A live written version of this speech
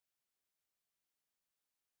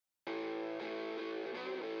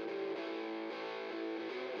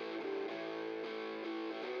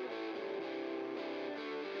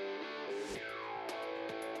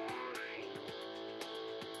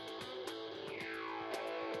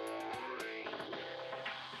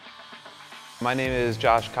My name is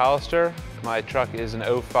Josh Collister. My truck is an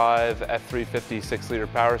 05 F350 6-liter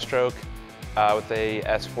Powerstroke with a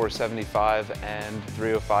S475 and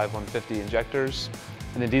 305 150 injectors.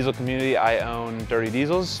 In the diesel community, I own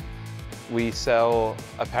DirtyDiesels. We sell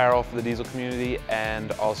apparel for the diesel community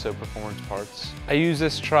and also performance parts. I use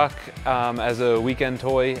this truck as a weekend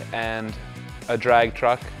toy and a drag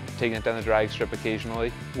truck, taking it down the drag strip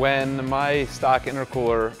occasionally. When my stock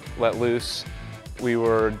intercooler let loose, we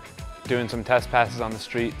were doing some test passes on the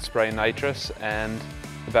street, spraying nitrous, and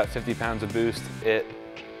about 50 pounds of boost, the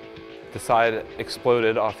side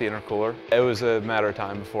exploded off the intercooler. It was a matter of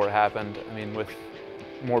time before it happened. I mean, with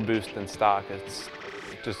more boost than stock, it's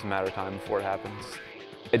just a matter of time before it happens.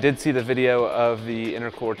 I did see the video of the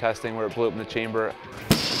intercooler testing where it blew up in the chamber.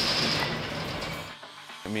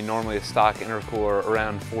 I mean, normally a stock intercooler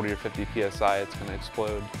around 40 or 50 PSI, it's going to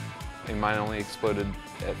explode. I mean, mine only exploded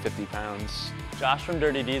at 50 pounds. Josh from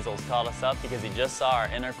DirtyDiesels called us up because he just saw our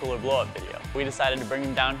intercooler blow-up video. We decided to bring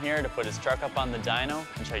him down here to put his truck up on the dyno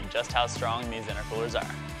and show you just how strong these intercoolers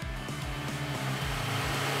are.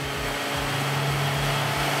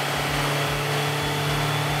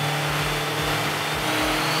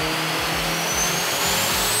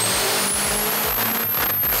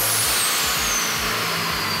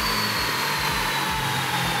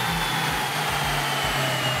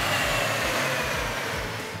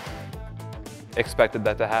 Expected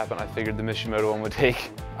that to happen. I figured the Mishimoto one would take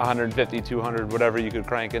 150, 200, whatever you could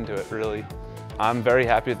crank into it, really. I'm very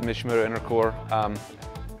happy with the Mishimoto intercooler.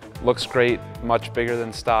 Looks great, much bigger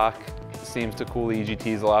than stock. Seems to cool the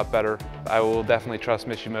EGTs a lot better. I will definitely trust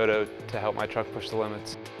Mishimoto to help my truck push the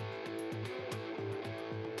limits.